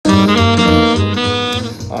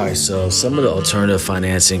All right, so some of the alternative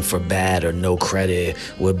financing for bad or no credit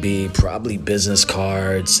would be probably business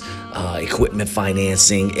cards, equipment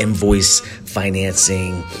financing, invoice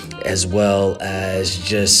financing, as well as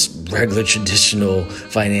just regular traditional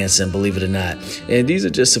financing, believe it or not. And these are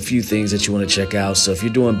just a few things that you want to check out. So if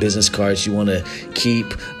you're doing business cards, you want to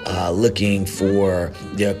keep looking for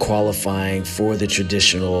qualifying for the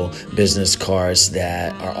traditional business cards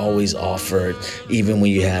that are always offered, even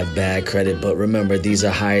when you have bad credit. But remember, these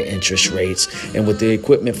are higher interest rates. And with the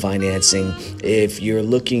equipment financing, if you're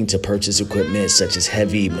looking to purchase equipment such as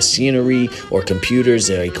heavy machinery or computers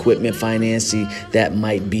or equipment financing, that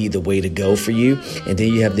might be the way to go for you. And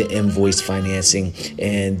then you have the invoice financing.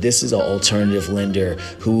 And this is an alternative lender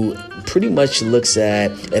who pretty much looks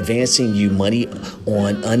at advancing you money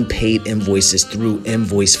on unpaid invoices through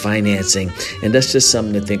invoice financing. And that's just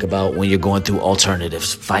something to think about when you're going through alternative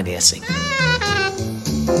financing.